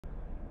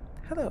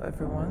Hello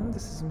everyone,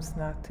 this is Ms.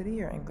 Natally,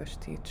 your English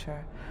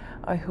teacher.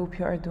 I hope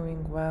you are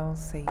doing well,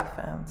 safe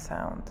and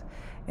sound.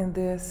 In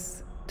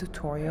this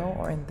tutorial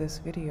or in this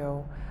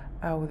video,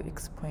 I will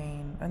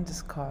explain and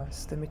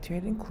discuss the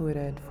material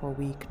included for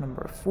week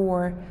number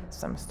 4,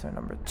 semester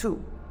number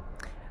 2.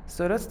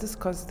 So let's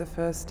discuss the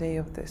first day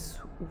of this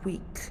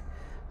week,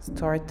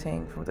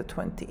 starting from the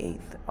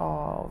 28th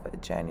of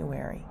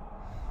January.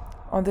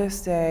 On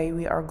this day,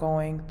 we are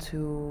going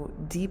to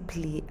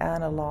deeply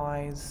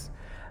analyze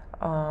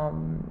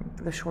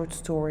the short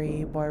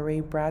story by Ray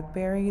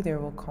Bradbury, There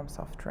Will Come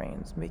Soft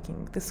Rains,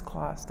 making this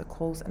class the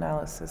close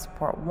analysis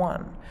part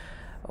 1.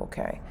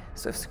 Okay,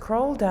 so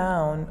scroll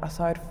down.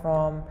 Aside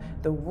from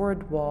the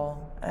word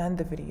wall and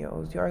the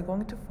videos, you are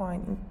going to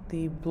find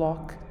the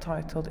block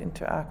titled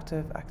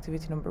Interactive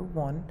Activity Number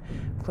 1,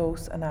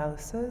 Close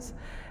Analysis.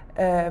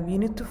 You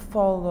need to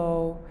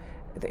follow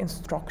the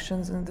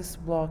instructions in this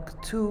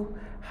block to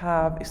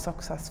have a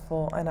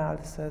successful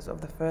analysis of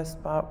the first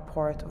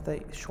part of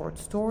the short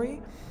story.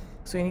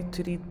 So you need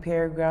to read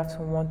paragraphs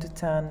from 1 to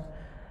 10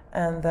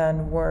 and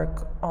then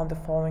work on the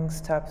following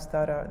steps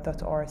that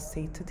are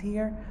stated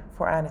here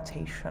for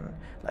annotation,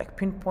 like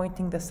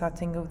pinpointing the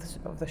setting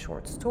of the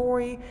short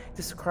story,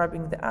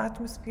 describing the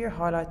atmosphere,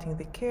 highlighting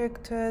the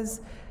characters,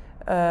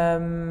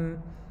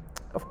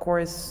 of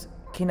course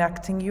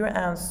connecting your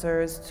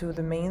answers to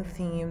the main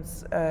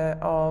themes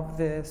of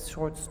this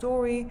short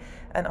story,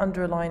 and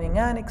underlining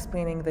and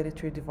explaining the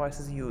literary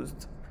devices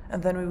used.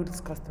 And then we will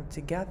discuss them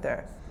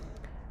together.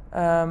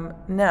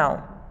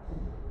 Now,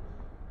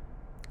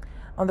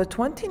 on the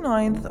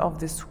 29th of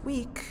this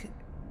week,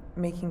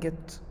 making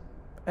it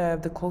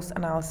the close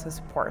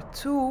analysis part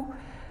 2,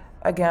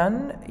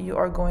 again, you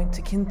are going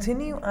to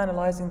continue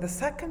analyzing the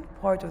second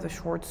part of the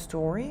short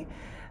story.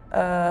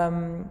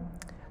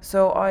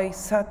 So I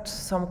set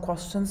some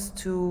questions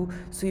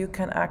so you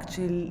can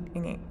actually,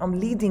 I'm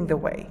leading the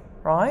way,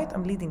 right?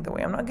 I'm leading the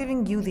way. I'm not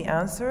giving you the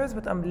answers,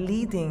 but I'm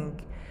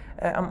leading,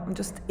 I'm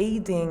just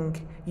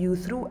aiding you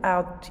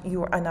throughout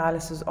your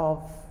analysis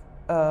of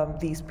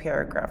these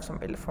paragraphs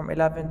from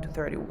 11 to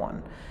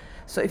 31.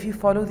 So if you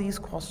follow these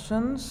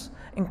questions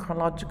in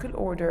chronological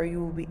order,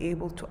 you will be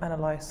able to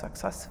analyze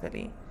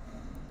successfully.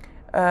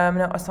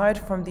 Now, aside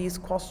from these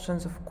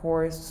questions, of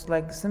course,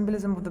 like the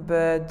symbolism of the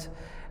bird,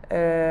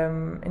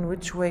 in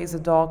which way is a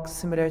dog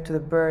similar to the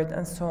bird,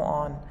 and so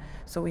on.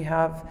 So we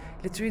have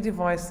literary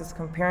devices,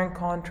 compare and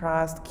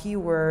contrast,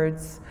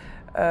 keywords,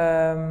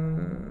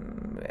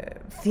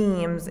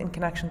 themes in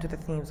connection to the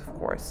themes, of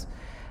course.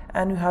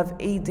 And we have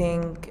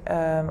aiding,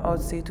 I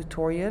would say,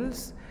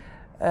 tutorials,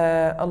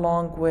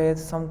 along with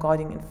some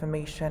guiding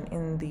information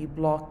in the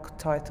block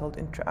titled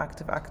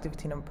Interactive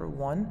Activity Number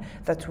 1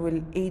 that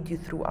will aid you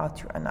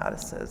throughout your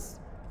analysis,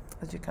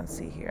 as you can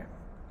see here.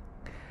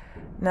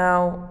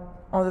 Now,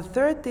 on the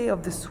third day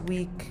of this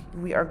week,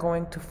 we are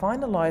going to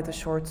finalize the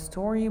short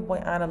story by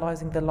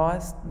analyzing the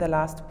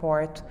last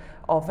part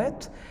of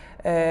it,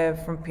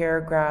 from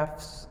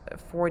paragraphs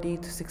 40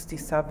 to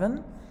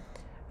 67.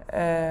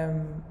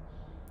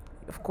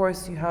 Of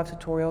course, you have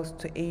tutorials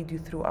to aid you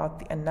throughout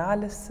the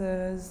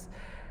analysis.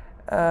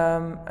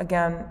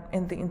 Again,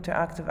 in the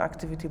interactive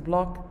activity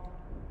block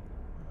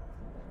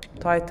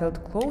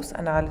titled Close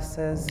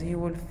Analysis, you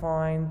will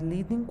find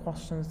leading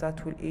questions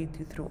that will aid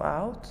you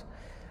throughout,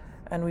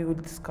 and we will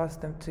discuss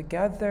them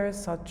together,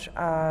 such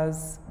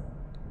as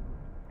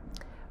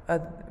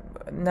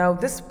now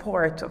this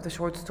part of the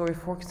short story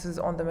focuses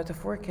on the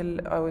metaphorical,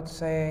 I would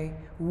say,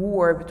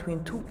 war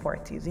between two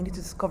parties. You need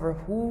to discover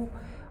who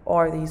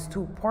are these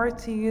two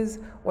parties,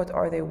 what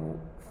are they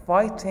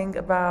fighting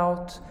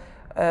about,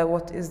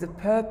 what is the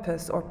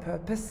purpose or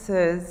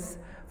purposes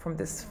from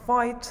this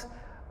fight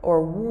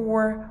or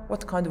war,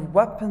 what kind of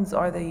weapons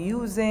are they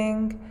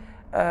using,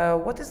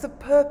 what is the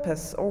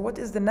purpose or what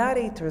is the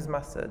narrator's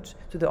message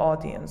to the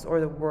audience or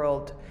the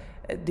world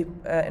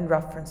in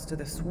reference to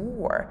this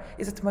war?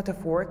 Is it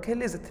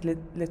metaphorical? Is it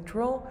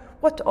literal?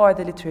 What are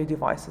the literary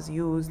devices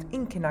used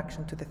in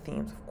connection to the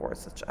themes, of course,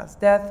 such as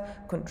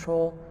death,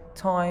 control,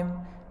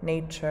 time,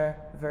 nature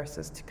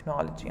versus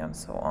technology, and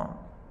so on.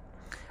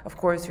 Of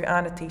course, your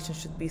annotation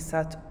should be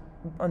set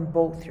on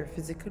both your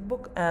physical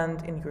book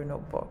and in your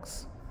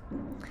notebooks.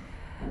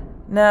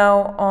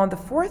 Now, on the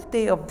fourth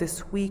day of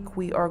this week,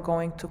 we are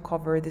going to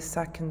cover the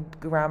second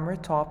grammar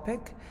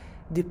topic,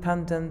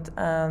 dependent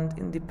and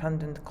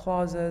independent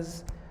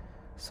clauses.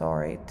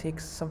 Sorry,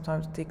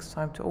 sometimes it takes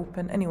time to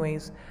open.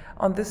 Anyways,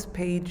 on this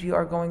page, you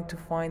are going to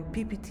find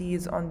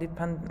PPTs on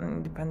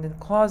independent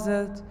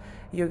clauses.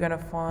 You're going to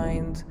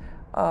find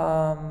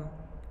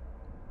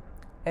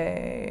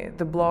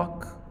the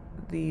block,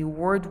 the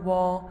word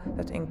wall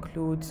that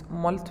includes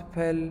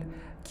multiple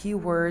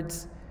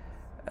keywords.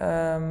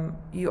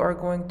 You are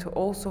going to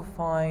also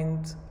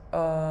find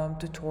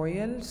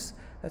tutorials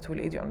that will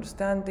aid your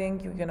understanding.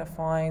 You're going to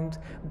find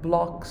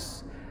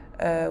blocks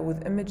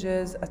with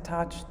images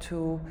attached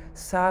to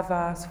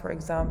SAVAS, for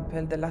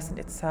example, the lesson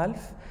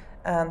itself,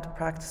 and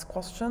practice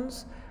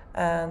questions,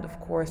 and of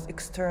course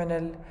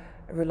external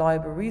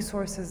reliable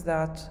resources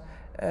that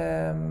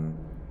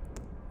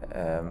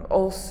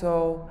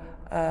also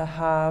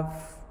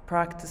have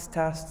practice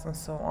tests and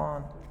so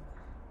on.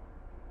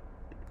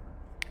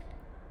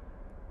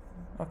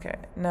 Okay,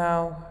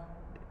 now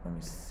let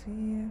me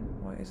see,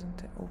 why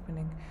isn't it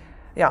opening?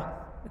 Yeah,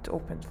 it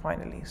opened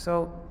finally.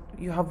 So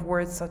you have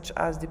words such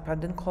as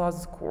dependent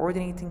clauses,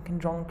 coordinating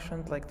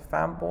conjunctions like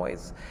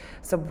fanboys,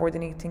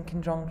 subordinating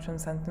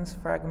conjunctions, sentence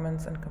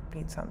fragments, and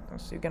complete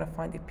sentence. So you're going to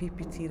find a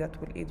PPT that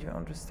will aid your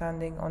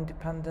understanding on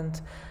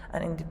dependent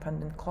and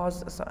independent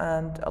clauses,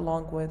 and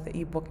along with the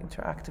ebook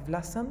interactive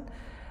lesson,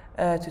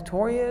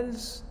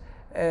 tutorials,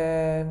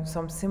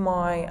 some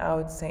I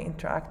would say,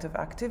 interactive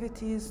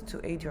activities to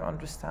aid your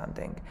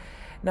understanding.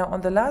 Now,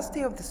 on the last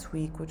day of this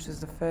week, which is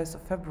the 1st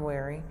of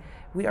February,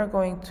 we are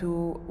going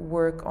to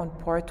work on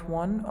part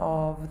 1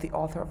 of the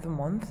author of the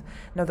month.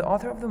 Now, the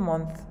author of the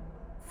month,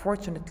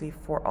 fortunately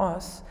for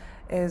us,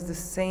 is the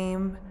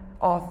same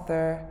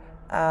author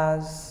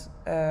as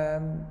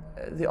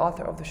the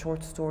author of the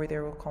short story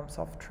There Will Come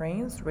Soft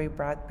Trains, Ray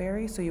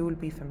Bradbury. So you will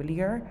be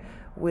familiar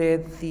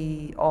with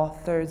the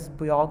author's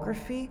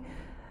biography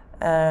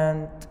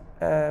and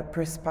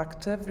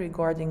perspective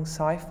regarding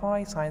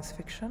sci-fi, science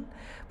fiction,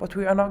 but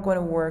we are not going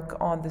to work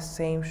on the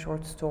same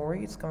short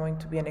story. It's going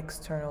to be an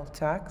external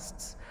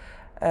text,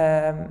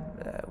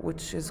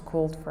 which is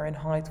called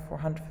Fahrenheit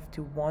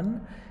 451.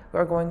 We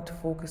are going to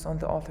focus on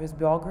the author's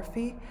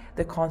biography,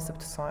 the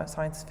concept of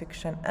science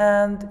fiction,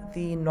 and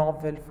the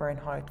novel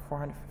Fahrenheit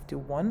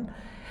 451.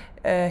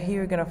 Here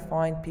you're going to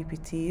find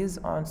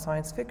PPTs on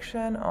science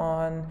fiction,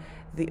 on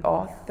the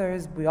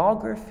author's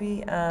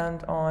biography,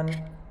 and on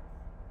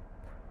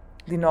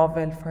the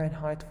novel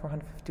Fahrenheit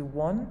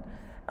 451,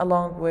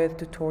 along with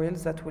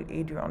tutorials that will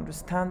aid your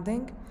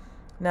understanding.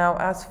 Now,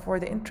 as for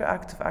the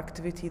interactive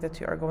activity that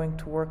you are going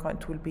to work on,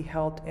 it will be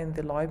held in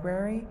the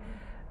library.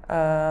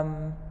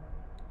 So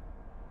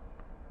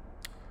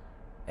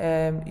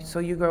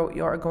you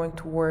are going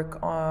to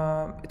work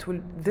on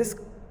this,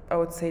 I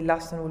would say,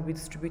 lesson will be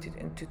distributed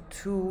into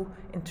 2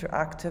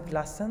 interactive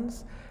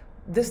lessons.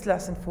 This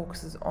lesson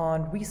focuses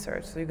on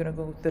research, so you're going to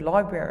go to the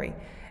library,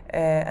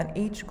 and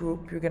each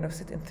group, you're going to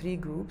sit in 3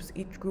 groups.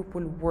 Each group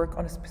will work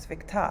on a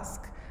specific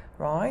task,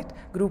 right?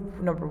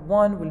 Group number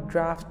 1 will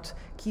draft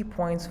key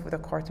points for the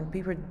carton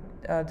paper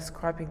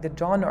describing the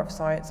genre of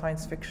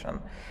science fiction.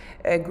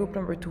 Group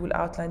number 2 will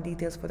outline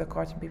details for the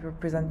carton paper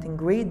presenting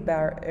Ray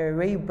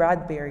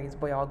Bradbury's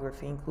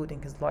biography, including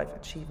his life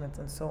achievements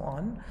and so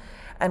on.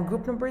 And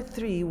group number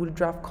 3 will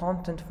draft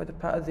content for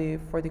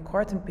the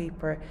carton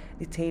paper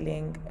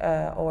detailing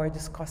or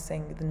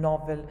discussing the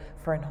novel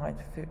Fahrenheit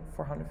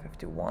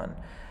 451.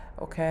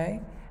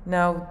 Okay.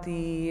 Now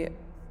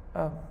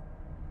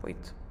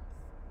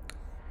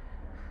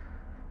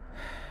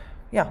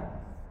yeah,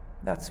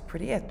 that's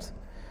pretty it.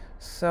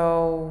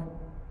 So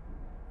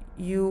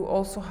you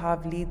also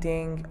have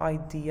leading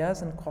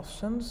ideas and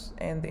questions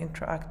in the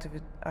interactive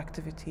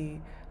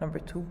activity number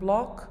 2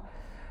 block.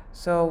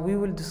 So we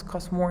will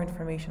discuss more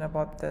information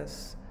about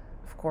this,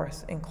 of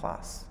course, in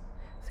class.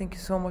 Thank you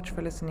so much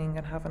for listening,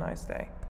 and have a nice day.